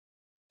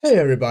Hey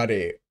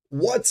everybody,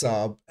 what's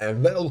up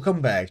and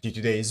welcome back to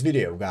today's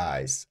video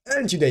guys.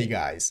 And today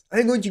guys,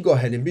 I'm going to go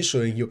ahead and be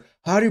showing you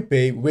how to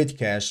pay with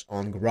cash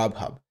on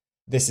Grubhub.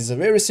 This is a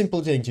very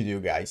simple thing to do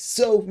guys,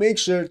 so make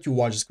sure to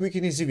watch this quick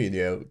and easy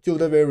video till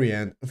the very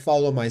end and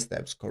follow my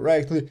steps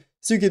correctly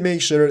so you can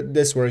make sure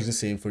this works the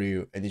same for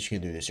you and that you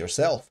can do this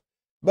yourself.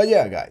 But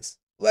yeah guys,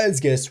 let's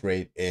get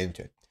straight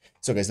into it.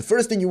 So guys, the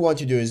first thing you want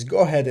to do is go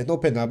ahead and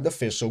open up the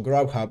official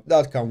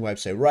grubhub.com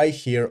website right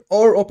here,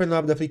 or open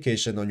up the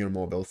application on your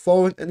mobile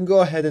phone and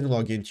go ahead and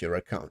log into your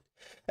account.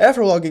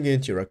 After logging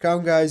into your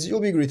account guys,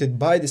 you'll be greeted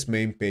by this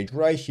main page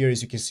right here,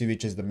 as you can see,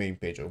 which is the main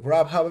page of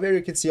Grubhub, where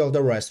you can see all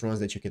the restaurants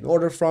that you can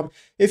order from.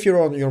 If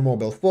you're on your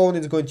mobile phone,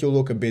 it's going to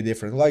look a bit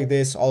different like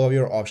this. All of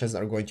your options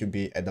are going to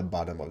be at the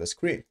bottom of the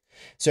screen.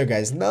 So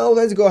guys, now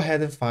let's go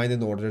ahead and find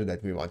an order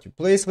that we want to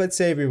place. Let's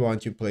say we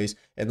want to place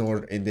an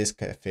order in this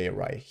cafe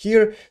right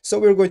here. So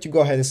we're going to go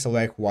ahead and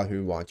select what we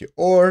want to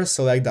order,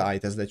 select the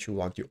items that you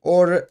want to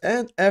order,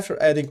 and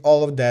after adding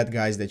all of that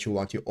guys that you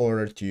want to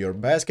order to your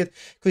basket,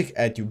 click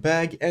add to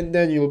bag, and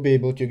then you'll be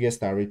able to get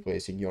started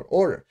placing your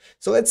order.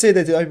 So let's say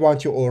that I want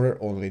to order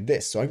only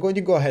this. So I'm going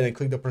to go ahead and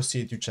click the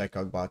proceed to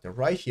checkout button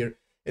right here.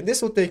 And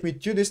this will take me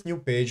to this new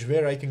page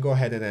where I can go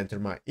ahead and enter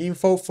my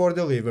info for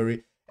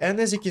delivery. And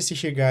as you can see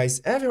here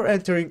guys, after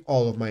entering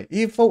all of my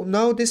info,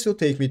 now this will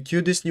take me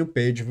to this new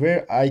page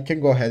where I can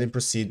go ahead and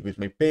proceed with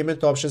my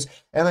payment options,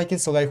 and I can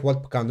select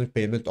what kind of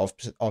payment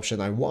option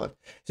I want.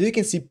 So you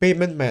can see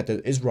payment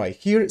method is right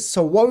here.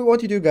 So what we want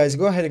to do guys,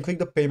 go ahead and click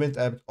the payment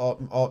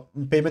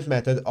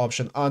method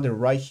option on the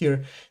right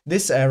here,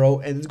 this arrow,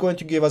 and it's going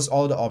to give us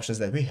all the options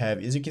that we have.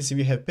 As you can see,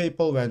 we have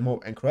PayPal,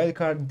 Venmo, and credit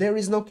card. There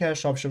is no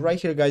cash option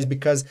right here guys,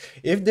 because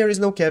if there is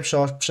no cash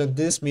option,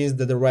 this means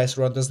that the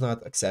restaurant does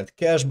not accept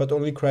cash but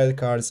only credit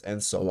cards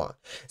and so on.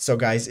 So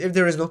guys, if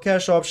there is no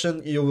cash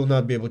option, you will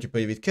not be able to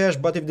pay with cash,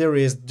 but if there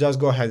is, just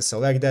go ahead and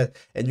select that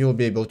and you'll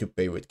be able to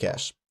pay with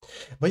cash.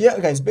 But yeah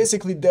guys,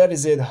 basically that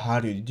is it, how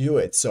do you do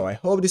it. So I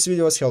hope this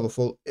video was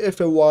helpful. If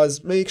it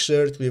was, make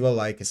sure to leave a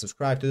like and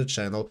subscribe to the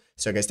channel.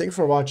 So guys, thank you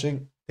for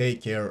watching,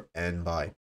 take care and bye.